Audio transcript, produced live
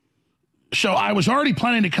So I was already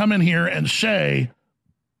planning to come in here and say,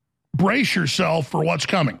 brace yourself for what's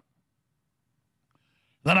coming.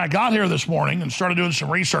 Then I got here this morning and started doing some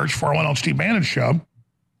research for I went on Steve Bannon's show,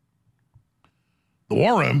 The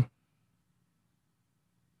War Room,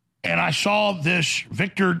 and I saw this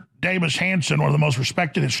Victor Davis Hanson, one of the most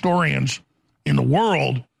respected historians in the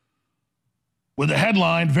world, with the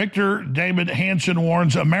headline, Victor David Hanson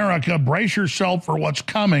warns America, brace yourself for what's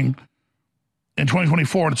coming in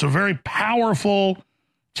 2024. And it's a very powerful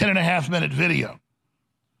 10.5-minute video.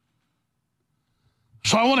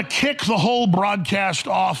 So I want to kick the whole broadcast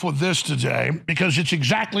off with this today because it's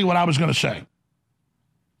exactly what I was going to say.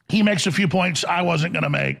 He makes a few points I wasn't going to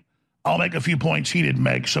make. I'll make a few points he didn't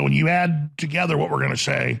make. So when you add together what we're going to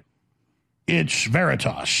say, it's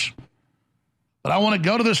Veritas. But I want to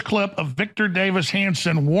go to this clip of Victor Davis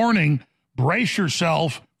Hanson warning, brace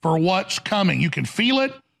yourself for what's coming. You can feel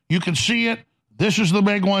it. You can see it. This is the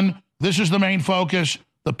big one. This is the main focus.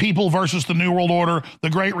 The people versus the New World Order. The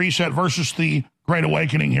Great Reset versus the Great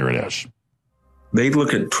Awakening. Here it is. They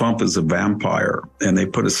look at Trump as a vampire, and they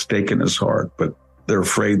put a stake in his heart, but they're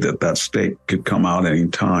afraid that that stake could come out any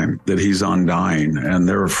time, that he's undying, and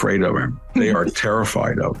they're afraid of him. They are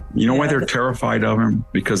terrified of him. You know why they're terrified of him?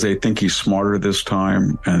 Because they think he's smarter this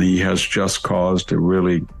time, and he has just cause to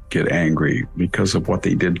really get angry because of what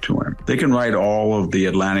they did to him. They can write all of the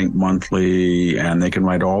Atlantic Monthly, and they can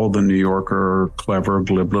write all of the New Yorker clever,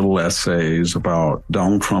 glib little essays about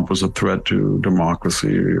Donald Trump was a threat to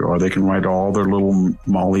democracy, or they can write all their little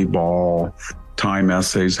Molly Ball Time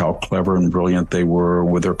essays, how clever and brilliant they were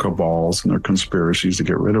with their cabals and their conspiracies to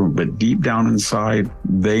get rid of him. But deep down inside,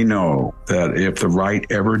 they know that if the right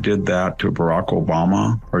ever did that to Barack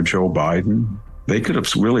Obama or Joe Biden, they could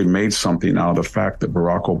have really made something out of the fact that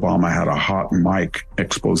Barack Obama had a hot mic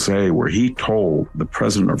expose where he told the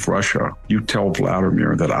president of Russia, you tell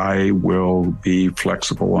Vladimir that I will be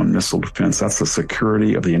flexible on missile defense. That's the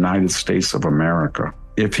security of the United States of America.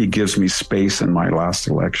 If he gives me space in my last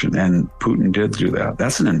election, and Putin did do that,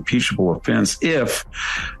 that's an impeachable offense if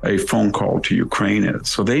a phone call to Ukraine is.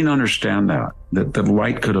 So they understand that the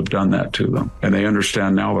right could have done that to them. And they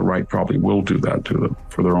understand now the right probably will do that to them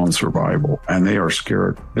for their own survival. And they are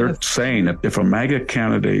scared. They're saying that if a MAGA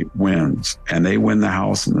candidate wins and they win the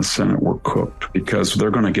House and the Senate, we're cooked, because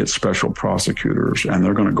they're going to get special prosecutors and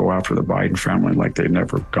they're going to go after the Biden family like they've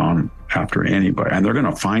never gone after anybody. And they're going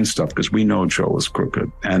to find stuff because we know Joe is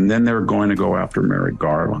crooked. And then they're going to go after Merrick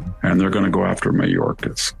Garland, and they're going to go after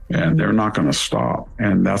Mayorkas, and they're not going to stop.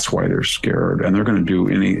 And that's why they're scared. And they're going to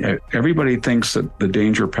do everybody thinks that the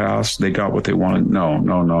danger passed, they got what they wanted. No.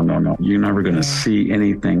 You're never going to see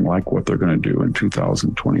anything like what they're going to do in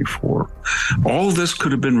 2024. All of this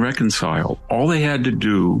could have been reconciled. All they had to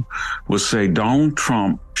do was say Donald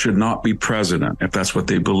Trump should not be president, if that's what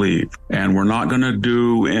they believe. And we're not going to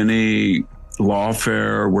do any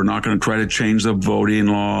lawfare. We're not going to try to change the voting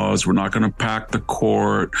laws. We're not going to pack the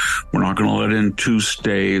court. We're not going to let in 2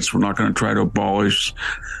 states. We're not going to try to abolish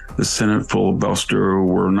the Senate filibuster.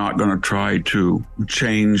 We're not going to try to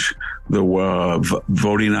change the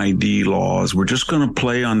voting ID laws. We're just going to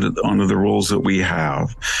play under the rules that we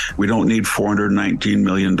have. We don't need $419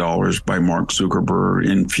 million by Mark Zuckerberg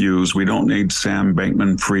infused. We don't need Sam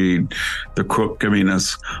Bankman-Fried, the crook, giving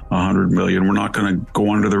us $100 million. We're not going to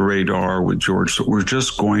go under the radar with George. So we're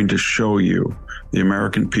just going to show you, the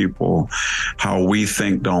American people, how we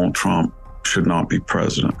think Donald Trump should not be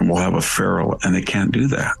president, and we'll have a feral. And they can't do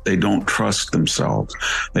that. They don't trust themselves.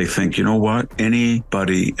 They think, you know what?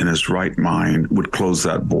 Anybody in his right mind would close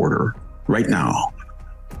that border right now.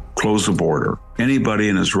 Close the border. Anybody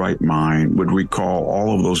in his right mind would recall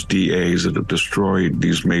all of those DAs that have destroyed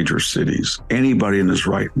these major cities. Anybody in his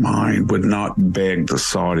right mind would not beg the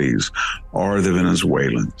Saudis or the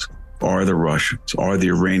Venezuelans or the Russians or the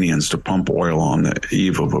Iranians to pump oil on the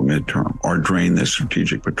eve of a midterm or drain their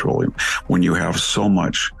strategic petroleum when you have so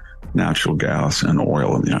much natural gas and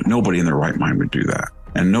oil. Nobody in their right mind would do that.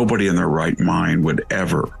 And nobody in their right mind would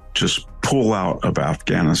ever just pull out of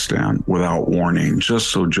Afghanistan without warning, just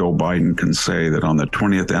so Joe Biden can say that on the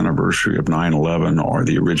 20th anniversary of 9/11 or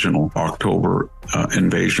the original October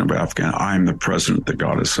invasion of Afghanistan, I'm the president that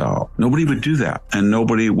got us out. Nobody would do that. And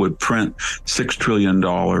nobody would print $6 trillion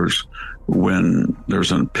when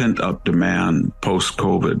there's a pent-up demand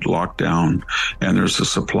post-COVID lockdown and there's a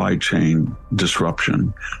supply chain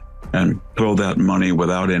disruption, and throw that money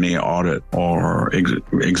without any audit or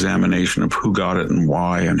examination of who got it and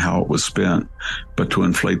why and how it was spent, but to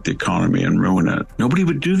inflate the economy and ruin it. Nobody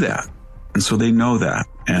would do that. And so they know that,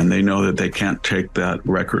 and they know that they can't take that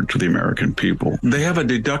record to the American people. They have a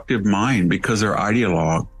deductive mind because their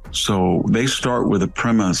ideologue So they start with a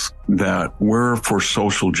premise that we're for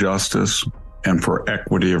social justice and for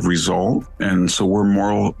equity of result. And so we're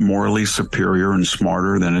morally superior and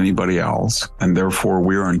smarter than anybody else. And therefore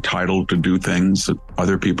we are entitled to do things that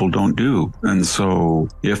other people don't do. And so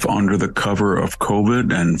if under the cover of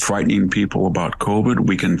COVID and frightening people about COVID,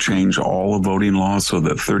 we can change all of voting laws so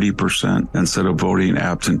that 30% instead of voting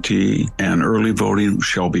absentee and early voting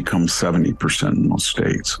shall become 70% in most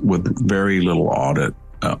states with very little audit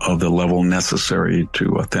of the level necessary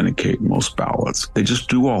to authenticate most ballots. They just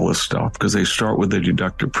do all this stuff because they start with the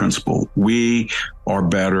deductive principle. We are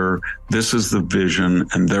better. This is the vision,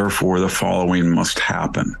 and therefore the following must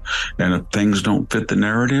happen. And if things don't fit the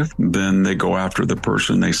narrative, then they go after the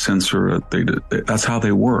person, they censor it. That's how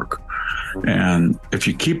they work. And if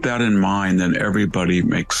you keep that in mind, then everybody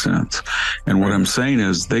makes sense. And what I'm saying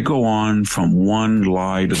is they go on from one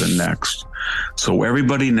lie to the next. So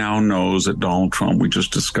everybody now knows that Donald Trump, we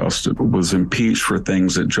just discussed it, was impeached for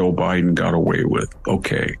things that Joe Biden got away with.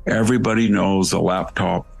 Okay. Everybody knows the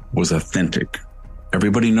laptop was authentic.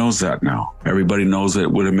 Everybody knows that now. Everybody knows that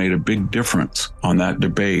it would have made a big difference on that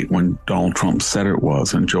debate when Donald Trump said it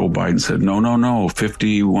was. And Joe Biden said, no,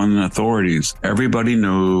 51 authorities. Everybody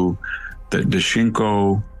knew that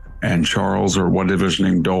Deschenko and Charles, or whatever his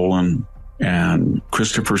name, Dolan, and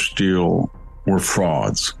Christopher Steele were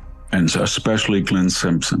frauds, and especially Glenn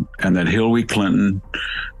Simpson, and that Hillary Clinton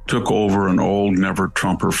took over an old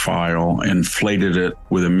Never-Trumper file, inflated it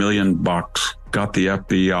with $1 million, got the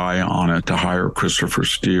FBI on it to hire Christopher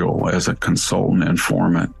Steele as a consultant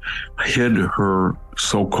informant, hid her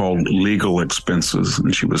so-called legal expenses,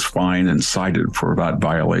 and she was fined and cited for that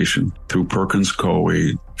violation through Perkins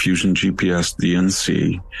Coie, Fusion GPS,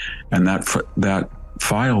 DNC, and that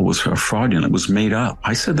file was fraudulent. It was made up.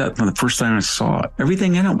 I said that from the first time I saw it.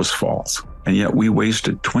 Everything in it was false. And yet we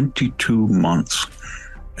wasted 22 months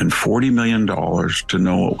and $40 million to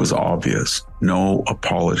know it was obvious. No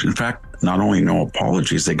apology. In fact, not only no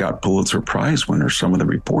apologies, they got Pulitzer Prize winners, some of the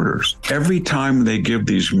reporters. Every time they give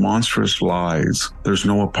these monstrous lies, there's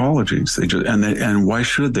no apologies. And why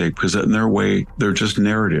should they? Because in their way, they're just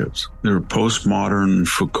narratives. They're postmodern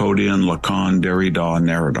Foucauldian, Lacan,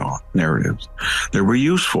 Derrida narratives. They were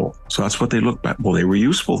useful. So that's what they look back. Well, they were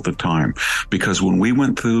useful at the time because when we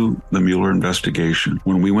went through the Mueller investigation,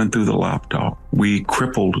 when we went through the laptop, we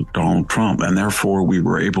crippled Donald Trump, and therefore we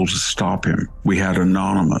were able to stop him. We had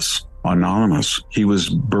Anonymous. He was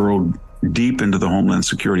burrowed deep into the Homeland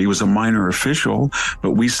Security. He was a minor official,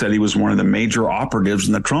 but we said he was one of the major operatives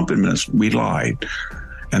in the Trump administration. We lied.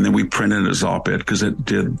 And then we printed his op-ed because it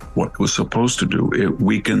did what it was supposed to do. It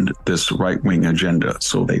weakened this right-wing agenda,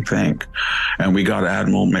 so they think. And we got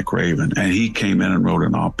Admiral McRaven, and he came in and wrote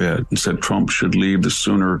an op-ed and said Trump should leave, the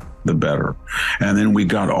sooner the better. And then we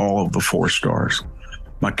got all of the 4 stars,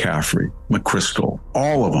 McCaffrey, McChrystal,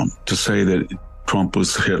 all of them, to say that Trump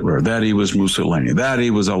was Hitler, that he was Mussolini, that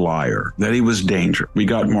he was a liar, that he was danger. We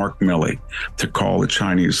got Mark Milley to call the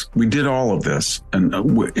Chinese. We did all of this. And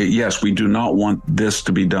yes, we do not want this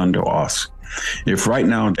to be done to us. If right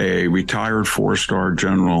now a retired 4-star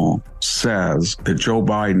general says that Joe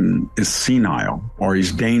Biden is senile or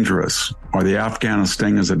he's dangerous or the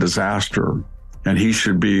Afghanistan is a disaster and he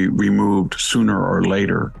should be removed sooner or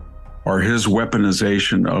later, or his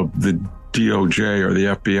weaponization of the DOJ or the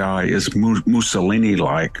FBI is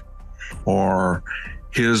Mussolini-like, or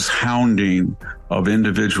his hounding of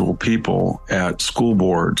individual people at school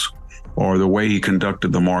boards, or the way he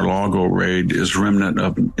conducted the Mar-a-Lago raid is remnant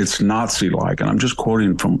of it's Nazi-like. And I'm just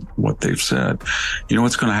quoting from what they've said. You know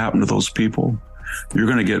what's going to happen to those people? You're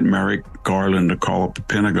going to get Merrick Garland to call up the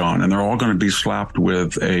Pentagon, and they're all going to be slapped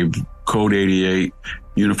with a Code 88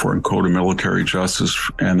 Uniform Code of Military Justice,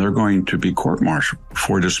 and they're going to be court-martialed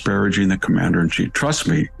for disparaging the commander-in-chief. Trust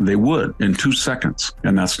me, they would in 2 seconds,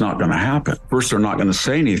 and that's not going to happen. First, they're not going to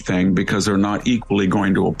say anything because they're not equally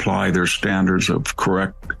going to apply their standards of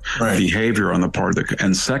correct behavior on the part of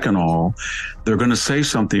and second of all, they're going to say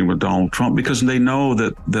something with Donald Trump because they know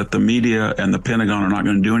that the media and the Pentagon are not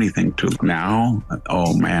going to do anything to them. Now,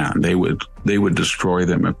 oh man, they would destroy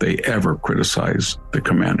them if they ever criticize the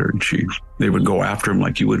commander-in-chief. They would go after him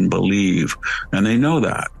like you wouldn't believe. And they know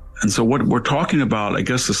that. And so what we're talking about, I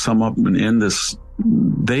guess to sum up and end this,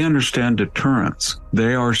 they understand deterrence.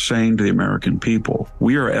 They are saying to the American people,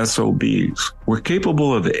 we are SOBs. We're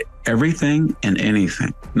capable of everything and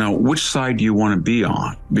anything. Now, which side do you want to be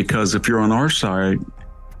on? Because if you're on our side,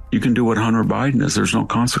 You can do what Hunter Biden is. There's no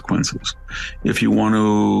consequences. If you want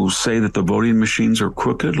to say that the voting machines are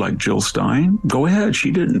crooked, like Jill Stein, go ahead.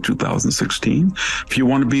 She did in 2016. If you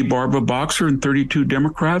want to be Barbara Boxer and 32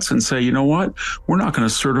 Democrats and say, you know what, we're not going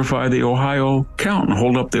to certify the Ohio count and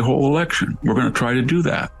hold up the whole election. We're going to try to do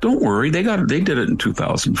that. Don't worry. They did it in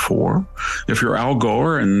 2004. If you're Al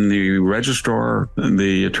Gore and the registrar and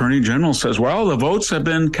the attorney general says, well, the votes have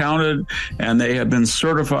been counted and they have been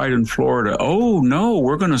certified in Florida. Oh, no,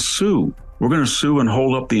 we're going to sue. We're going to sue and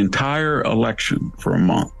hold up the entire election for a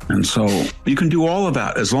month. And so you can do all of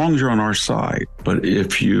that as long as you're on our side. But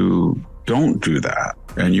if you don't do that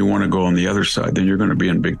and you want to go on the other side, then you're going to be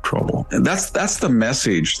in big trouble. And that's the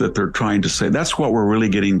message that they're trying to say. That's what we're really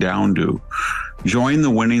getting down to. Join the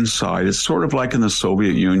winning side. It's sort of like in the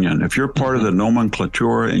Soviet Union. If you're part of the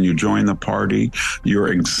nomenclature and you join the party, you're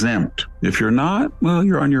exempt. If you're not, well,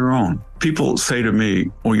 you're on your own. People say to me,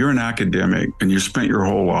 well, you're an academic and you spent your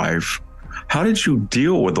whole life. How did you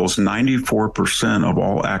deal with those 94% of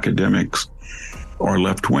all academics are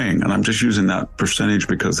left wing? And I'm just using that percentage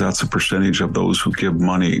because that's a percentage of those who give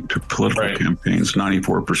money to political campaigns.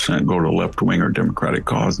 94% go to left wing or Democratic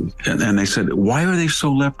causes. And they said, why are they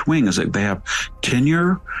so left wing? Is it they have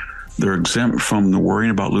tenure? They're exempt from the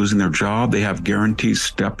worrying about losing their job. They have guaranteed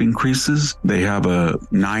step increases. They have a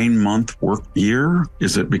 9-month work year.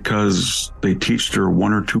 Is it because they teach their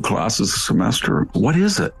 1 or 2 classes a semester? What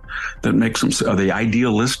is it that makes them, are they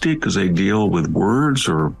idealistic because they deal with words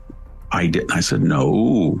or I said,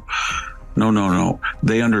 no.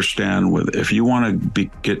 They understand if you want to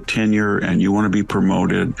get tenure and you want to be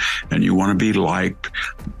promoted and you want to be liked,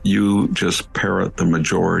 you just parrot the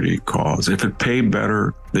majority cause. If it paid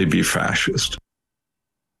better, they'd be fascist.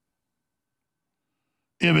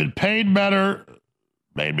 If it paid better,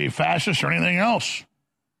 they'd be fascist or anything else.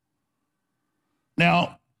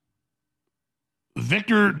 Now,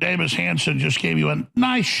 Victor Davis Hanson just gave you a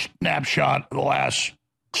nice snapshot of the last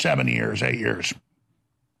 7 years, 8 years.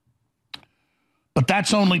 But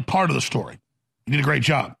that's only part of the story. You did a great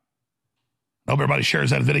job. I hope everybody shares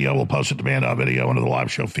that video. We'll post it to Band Video under the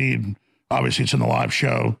live show feed. Obviously, it's in the live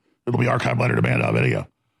show. It'll be archived later to Band Video.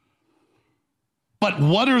 But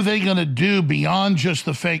what are they going to do beyond just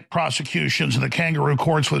the fake prosecutions and the kangaroo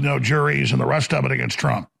courts with no juries and the rest of it against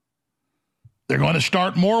Trump? They're going to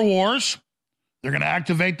start more wars. They're going to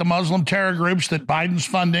activate the Muslim terror groups that Biden's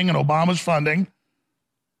funding and Obama's funding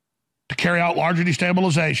to carry out larger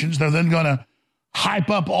destabilizations. They're then going to hype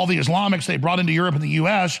up all the Islamics they brought into Europe and the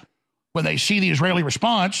U.S. when they see the Israeli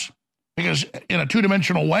response, because in a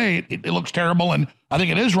two-dimensional way, it looks terrible, and I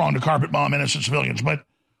think it is wrong to carpet bomb innocent civilians, but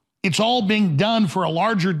it's all being done for a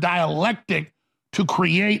larger dialectic to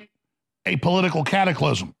create a political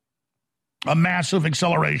cataclysm, a massive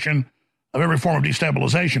acceleration of every form of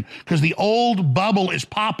destabilization, because the old bubble is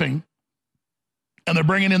popping, and they're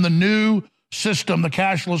bringing in the new system, the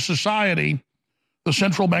cashless society, the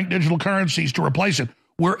central bank digital currencies to replace it.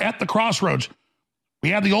 We're at the crossroads. We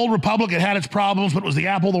had the old republic. It had its problems, but it was the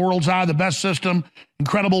apple of the world's eye, the best system,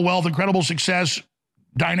 incredible wealth, incredible success,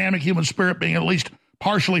 dynamic human spirit being at least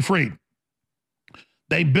partially freed.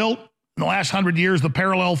 They built, in the last 100 years, the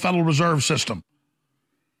parallel Federal Reserve System.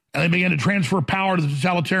 And they began to transfer power to the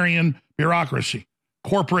totalitarian bureaucracy.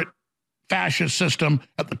 Corporate fascist system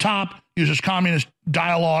at the top uses communist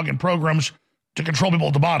dialogue and programs to control people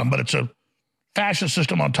at the bottom, but it's a fascist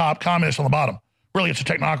system on top, communist on the bottom. Really, it's a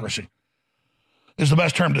technocracy is the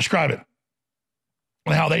best term to describe it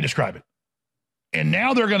and how they describe it. And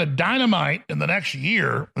now they're going to dynamite in the next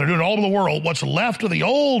year. They're doing it all over the world. What's left of the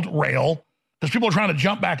old rail, because people are trying to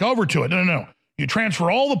jump back over to it. No. You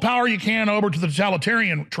transfer all the power you can over to the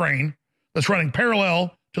totalitarian train that's running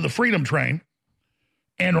parallel to the freedom train.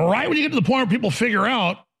 And right when you get to the point where people figure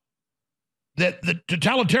out that the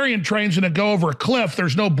totalitarian train's going to go over a cliff,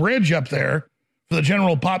 there's no bridge up there for the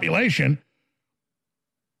general population,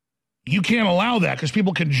 you can't allow that because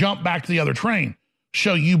people can jump back to the other train.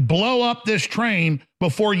 So you blow up this train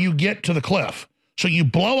before you get to the cliff. So you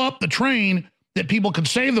blow up the train that people can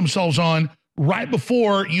save themselves on right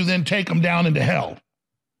before you then take them down into hell.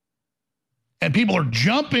 And people are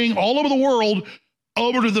jumping all over the world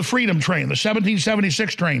over to the freedom train, the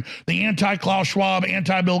 1776 train, the anti-Klaus Schwab,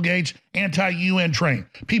 anti-Bill Gates, anti-UN train.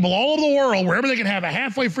 People all over the world, wherever they can have a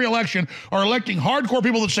halfway free election, are electing hardcore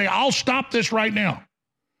people that say, I'll stop this right now.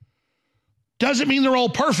 Doesn't mean they're all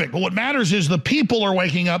perfect, but what matters is the people are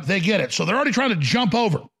waking up, they get it. So they're already trying to jump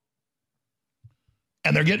over.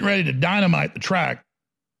 And they're getting ready to dynamite the track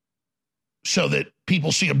so that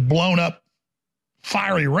people see a blown up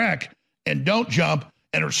fiery wreck and don't jump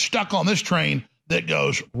and are stuck on this train that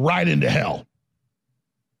goes right into hell.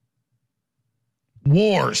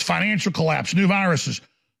 wars, financial collapse, new viruses.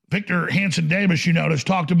 Victor Hanson Davis, you notice,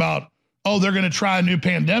 talked about, they're going to try a new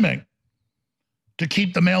pandemic to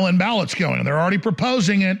keep the mail-in ballots going. And they're already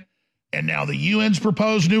proposing it. And now the UN's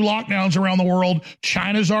proposed new lockdowns around the world.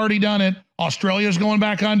 China's already done it. Australia's going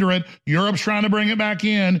back under it. Europe's trying to bring it back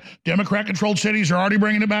in. Democrat-controlled cities are already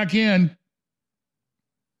bringing it back in.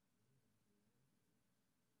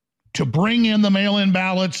 To bring in the mail-in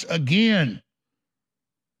ballots again.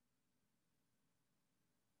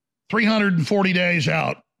 340 days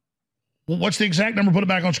out. What's the exact number? Put it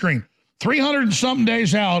back on screen. 300 and something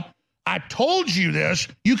days out. I told you this.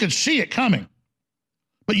 You could see it coming.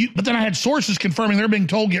 But then I had sources confirming they're being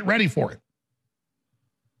told, get ready for it.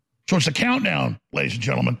 So it's a countdown, ladies and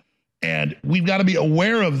gentlemen. And we've got to be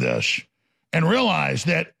aware of this and realize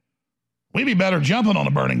that we'd be better jumping on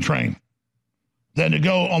a burning train than to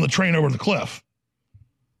go on the train over the cliff.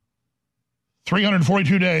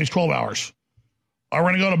 342 days, 12 hours. We're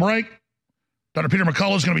going to go to break. Dr. Peter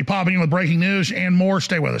McCullough is going to be popping in with breaking news and more.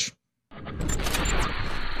 Stay with us.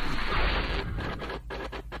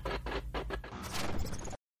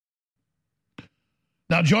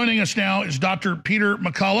 Now, joining us now is Dr. Peter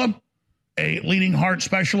McCullough, a leading heart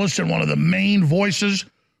specialist and one of the main voices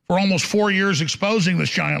for almost 4 years exposing this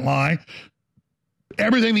giant lie.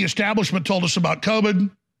 Everything the establishment told us about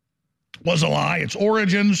COVID was a lie. Its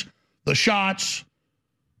origins, the shots,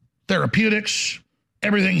 therapeutics,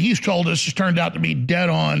 everything he's told us has turned out to be dead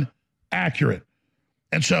on accurate.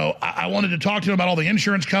 And so I wanted to talk to him about all the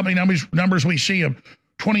insurance company numbers we see of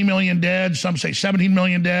 20 million dead, some say 17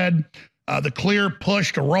 million dead, the clear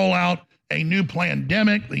push to roll out a new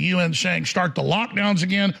pandemic, the UN saying start the lockdowns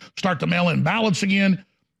again, start the mail-in ballots again.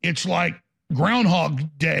 It's like Groundhog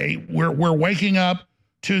Day. We're waking up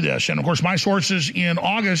to this. And, of course, my sources in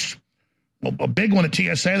August, a big one at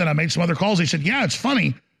TSA that I made some other calls, they said, yeah, it's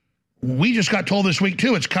funny. We just got told this week,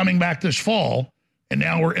 too, it's coming back this fall. And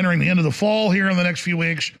now we're entering the end of the fall here in the next few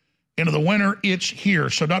weeks. Into the winter, it's here.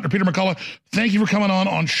 So, Dr. Peter McCullough, thank you for coming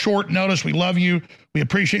on short notice. We love you. We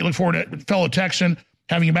appreciate you. Look forward to fellow Texan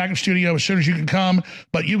having you back in the studio as soon as you can come.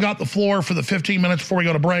 But you got the floor for the 15 minutes before we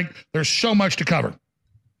go to break. There's so much to cover.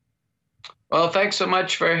 Well, thanks so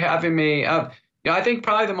much for having me. I think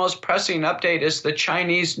probably the most pressing update is the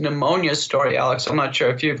Chinese pneumonia story, Alex. I'm not sure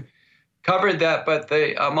if you've covered that, but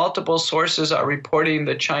the multiple sources are reporting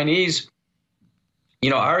the Chinese,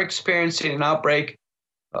 are experiencing an outbreak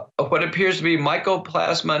of what appears to be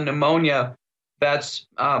mycoplasma pneumonia that's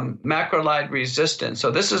macrolide resistant. So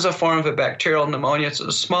this is a form of a bacterial pneumonia. It's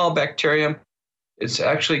a small bacterium. It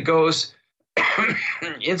actually goes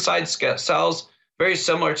inside cells, very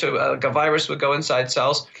similar to like a virus would go inside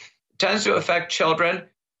cells. It tends to affect children.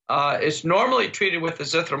 It's normally treated with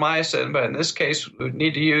azithromycin, but in this case, we would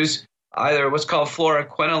need to use either what's called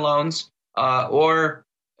fluoroquinolones or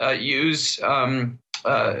use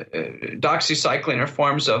doxycycline or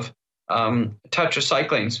forms of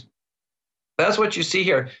tetracyclines. That's what you see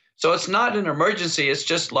here. So it's not an emergency. It's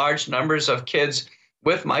just large numbers of kids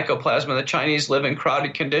with mycoplasma. The Chinese live in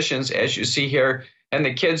crowded conditions, as you see here, and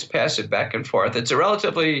the kids pass it back and forth. It's a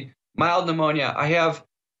relatively mild pneumonia. I have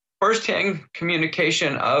firsthand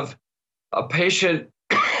communication of a patient,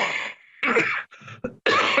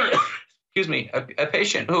 excuse me, a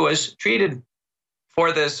patient who was treated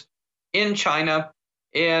for this in China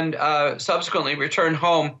and subsequently returned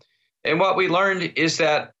home. And what we learned is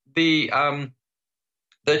that the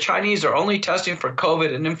Chinese are only testing for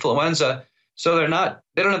COVID and influenza, so they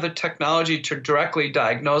don't have the technology to directly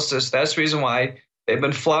diagnose this. That's the reason why they've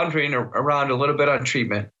been floundering around a little bit on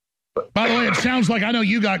treatment. By the way, it sounds like I know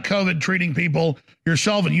you got COVID treating people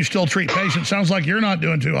yourself and you still treat patients. Sounds like you're not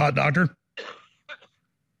doing too hot, doctor.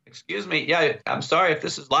 Excuse me. Yeah, I'm sorry if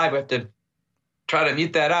this is live. I have to try to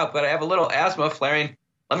mute that out, but I have a little asthma flaring.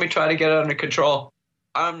 Let me try to get it under control.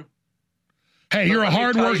 Hey, you're a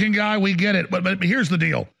hardworking guy. We get it. But here's the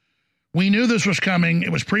deal. We knew this was coming.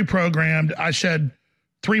 It was pre-programmed. I said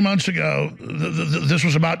 3 months ago this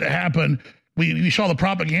was about to happen. We saw the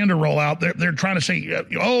propaganda roll out. They're trying to say,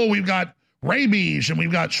 we've got rabies and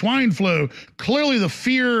we've got swine flu. Clearly the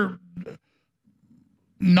fear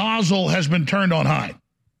nozzle has been turned on high.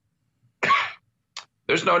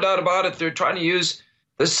 There's no doubt about it. They're trying to use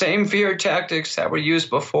the same fear tactics that were used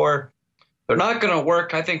before. They're not going to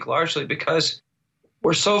work, I think, largely because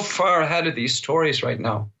we're so far ahead of these stories right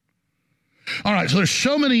now. All right, so there's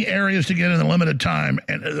so many areas to get in the limited time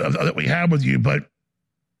that we have with you, but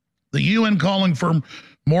the UN calling for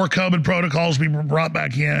more COVID protocols to be brought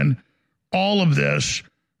back in, all of this,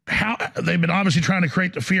 how they've been obviously trying to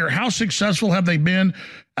create the fear. How successful have they been?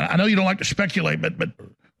 I know you don't like to speculate, but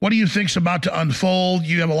What do you think's about to unfold?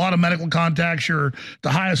 You have a lot of medical contacts. You're the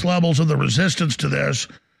highest levels of the resistance to this.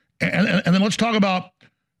 And then let's talk about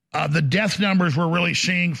the death numbers we're really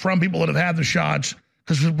seeing from people that have had the shots,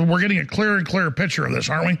 because we're getting a clearer and clearer picture of this,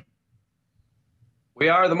 aren't we? We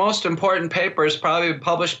are. The most important paper is probably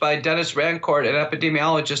published by Dennis Rancourt, an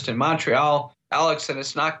epidemiologist in Montreal, Alex, and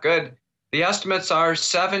it's not good. The estimates are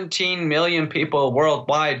 17 million people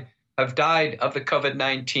worldwide have died of the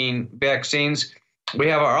COVID-19 vaccines. We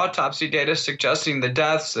have our autopsy data suggesting the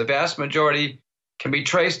deaths, the vast majority, can be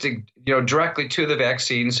traced, directly to the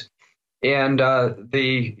vaccines. And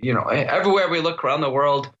everywhere we look around the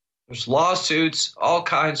world, there's lawsuits, all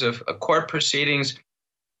kinds of court proceedings,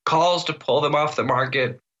 calls to pull them off the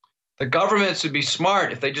market. The governments would be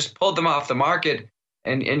smart if they just pulled them off the market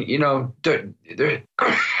and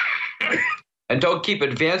don't keep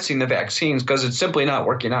advancing the vaccines, because it's simply not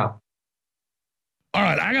working out. All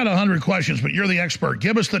right, I got 100 questions, but you're the expert.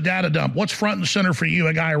 Give us the data dump. What's front and center for you,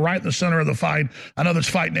 a guy right in the center of the fight, I know that's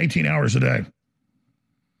fighting 18 hours a day?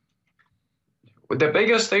 The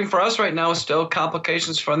biggest thing for us right now is still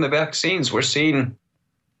complications from the vaccines. We're seeing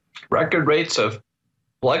record rates of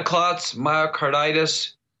blood clots,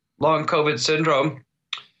 myocarditis, long COVID syndrome.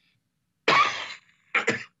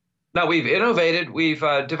 Now, we've innovated. We've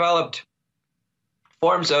developed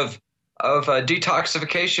forms of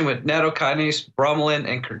detoxification with nattokinase, bromelain,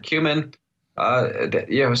 and curcumin,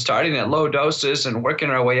 starting at low doses and working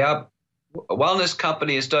our way up. A wellness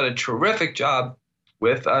company has done a terrific job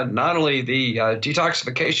with not only the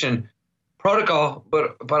detoxification protocol,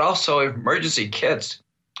 but also emergency kits.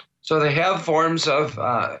 So they have forms of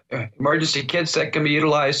emergency kits that can be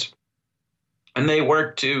utilized, and they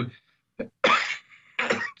work to,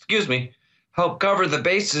 help cover the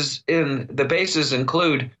bases. The bases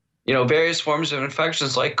include, various forms of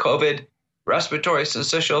infections like COVID, respiratory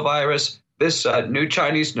syncytial virus. This new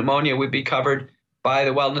Chinese pneumonia would be covered by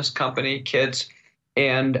the wellness company kits.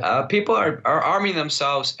 And people are arming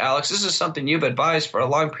themselves, Alex. This is something you've advised for a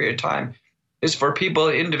long period of time, is for people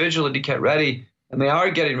individually to get ready. And they are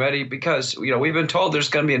getting ready because, we've been told there's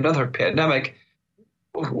going to be another pandemic.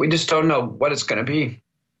 We just don't know what it's going to be.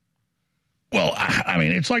 Well, I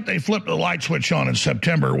mean, it's like they flipped the light switch on in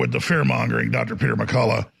September with the fear-mongering, Dr. Peter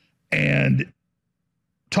McCullough. And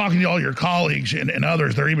talking to all your colleagues and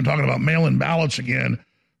others, they're even talking about mail-in ballots again.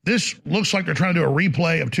 This looks like they're trying to do a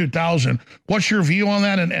replay of 2000. What's your view on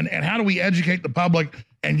that? And how do we educate the public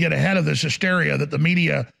and get ahead of this hysteria that the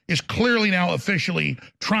media is clearly now officially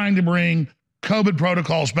trying to bring COVID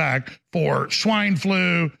protocols back for swine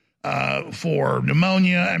flu, for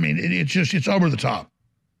pneumonia? I mean, it's over the top.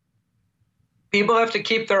 People have to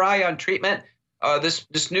keep their eye on treatment.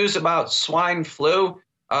 This news about swine flu,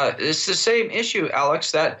 it's the same issue,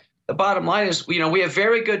 Alex, that the bottom line is, we have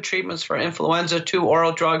very good treatments for influenza, 2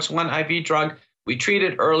 oral drugs, 1 IV drug. We treat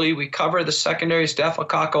it early. We cover the secondary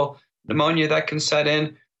staphylococcal pneumonia that can set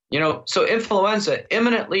in. So influenza,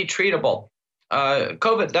 imminently treatable.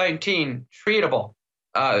 COVID-19, treatable.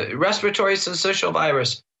 Respiratory syncytial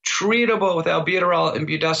virus, treatable with albuterol and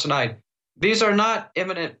budesonide. These are not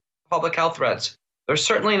imminent public health threats. They're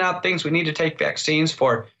certainly not things we need to take vaccines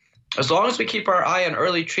for. As long as we keep our eye on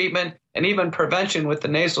early treatment and even prevention with the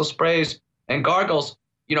nasal sprays and gargles,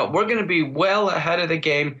 we're going to be well ahead of the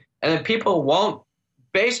game. And then people won't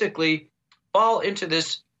basically fall into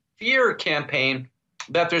this fear campaign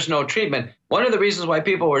that there's no treatment. One of the reasons why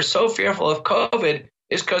people were so fearful of COVID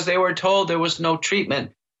is because they were told there was no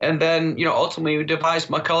treatment. And then, ultimately we devised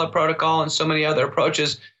McCullough protocol and so many other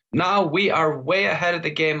approaches. Now we are way ahead of the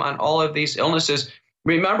game on all of these illnesses.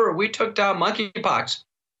 Remember, we took down monkeypox.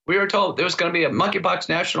 We were told there was going to be a monkeypox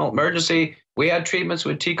national emergency. We had treatments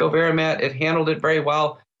with tecovirimat. It handled it very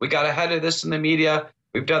well. We got ahead of this in the media.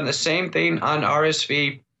 We've done the same thing on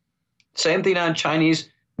RSV, same thing on Chinese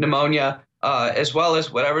pneumonia, as well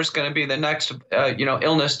as whatever's going to be the next,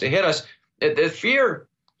 illness to hit us. The fear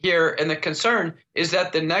here and the concern is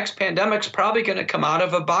that the next pandemic's probably going to come out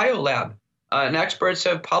of a biolab. And experts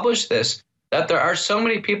have published this, that there are so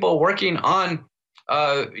many people working on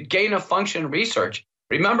gain-of-function research.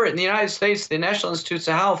 Remember, in the United States, the National Institutes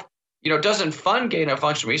of Health, doesn't fund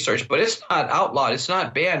gain-of-function research, but it's not outlawed. It's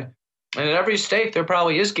not banned. And in every state, there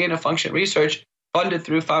probably is gain-of-function research funded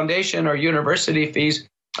through foundation or university fees.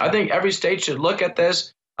 I think every state should look at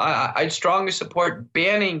this. I'd strongly support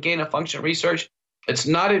banning gain-of-function research. It's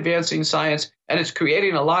not advancing science, and it's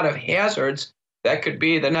creating a lot of hazards that could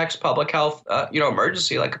be the next public health,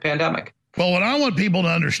 emergency like a pandemic. Well, what I want people to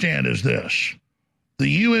understand is this. The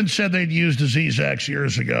UN said they'd use disease X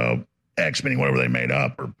years ago, X meaning whatever they made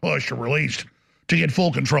up or pushed or released, to get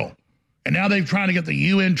full control. And now they're trying to get the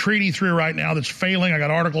UN treaty through right now that's failing. I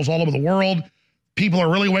got articles all over the world. People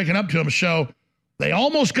are really waking up to them. So they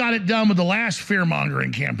almost got it done with the last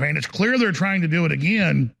fear-mongering campaign. It's clear they're trying to do it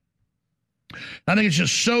again. I think it's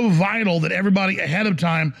just so vital that everybody ahead of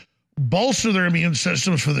time bolster their immune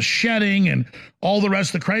systems for the shedding and all the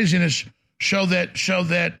rest of the craziness, show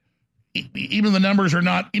that even the numbers are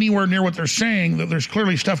not anywhere near what they're saying, that there's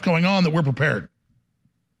clearly stuff going on, that we're prepared.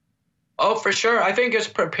 Oh, for sure. I think it's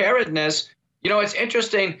preparedness. It's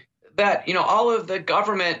interesting that, all of the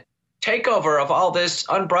government takeover of all this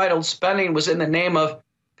unbridled spending was in the name of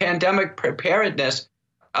pandemic preparedness.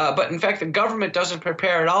 But in fact, the government doesn't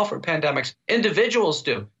prepare at all for pandemics. Individuals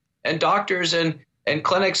do, and doctors and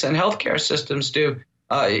clinics and healthcare systems do.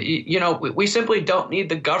 We simply don't need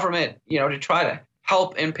the government, to try to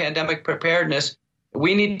help in pandemic preparedness.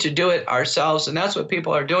 We need to do it ourselves, and that's what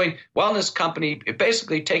people are doing. Wellness company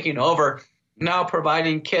basically taking over, now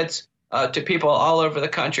providing kits to people all over the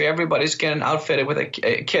country. Everybody's getting outfitted with a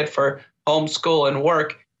kit for homeschool and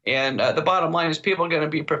work. And the bottom line is people are going to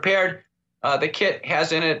be prepared. The kit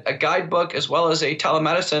has in it a guidebook as well as a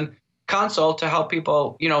telemedicine consult to help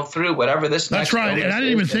people, through whatever this. That's right. And I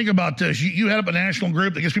didn't even think about this. You head up a national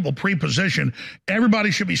group that gets people pre-positioned.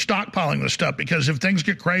 Everybody should be stockpiling this stuff, because if things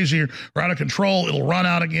get crazy or out of control, it'll run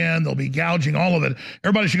out again. They'll be gouging all of it.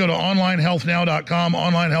 Everybody should go to onlinehealthnow.com,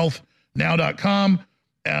 onlinehealthnow.com,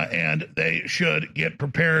 and they should get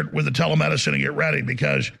prepared with the telemedicine and get ready,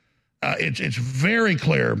 because it's very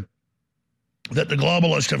clear that the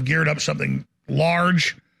globalists have geared up something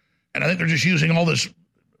large, and I think they're just using all this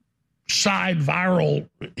side viral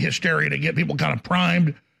hysteria to get people kind of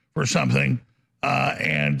primed for something,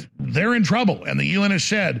 and they're in trouble. And the UN has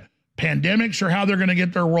said pandemics are how they're going to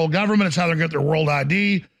get their world government. It's how they're going to get their world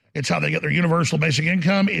ID. It's how they get their universal basic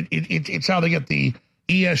income. It's how they get the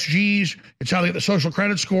ESGs. It's how they get the social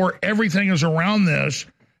credit score. Everything is around this,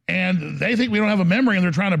 and they think we don't have a memory, and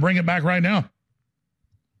they're trying to bring it back right now.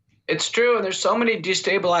 It's true, and there's so many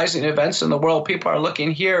destabilizing events in the world. People are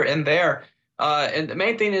looking here and there. And the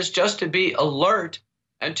main thing is just to be alert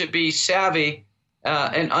and to be savvy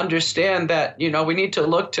and understand that, we need to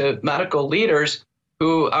look to medical leaders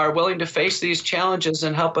who are willing to face these challenges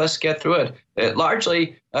and help us get through it.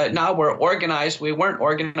 Largely, now we're organized. We weren't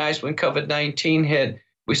organized when COVID-19 hit.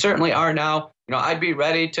 We certainly are now. I'd be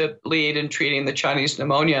ready to lead in treating the Chinese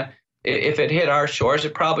pneumonia. If it hit our shores,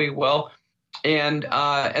 it probably will. And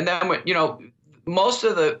then, most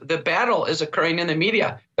of the battle is occurring in the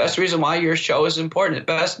media. That's the reason why your show is important. The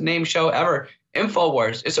best named show ever,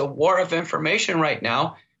 InfoWars. It's a war of information right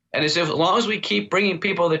now. And as long as we keep bringing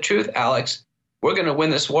people the truth, Alex, we're going to win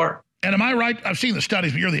this war. And am I right? I've seen the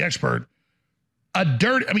studies, but you're the expert. A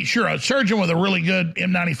surgeon with a really good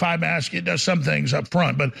N95 mask, it does some things up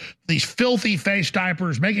front, but these filthy face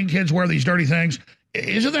diapers, making kids wear these dirty things,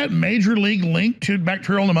 isn't that major league linked to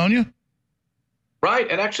bacterial pneumonia? Right.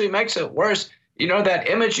 It actually makes it worse. That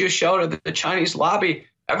image you showed of the Chinese lobby,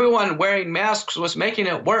 everyone wearing masks was making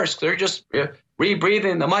it worse. They're just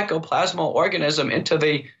rebreathing the mycoplasmal organism into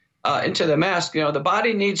the mask. The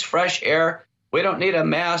body needs fresh air. We don't need a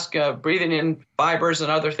mask breathing in fibers and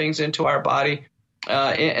other things into our body.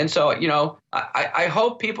 And so, I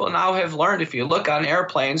hope people now have learned, if you look on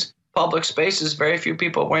airplanes, public spaces, very few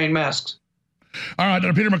people wearing masks. All right,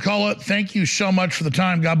 Dr. Peter McCullough, thank you so much for the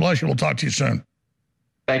time. God bless you. We'll talk to you soon.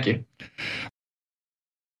 Thank you.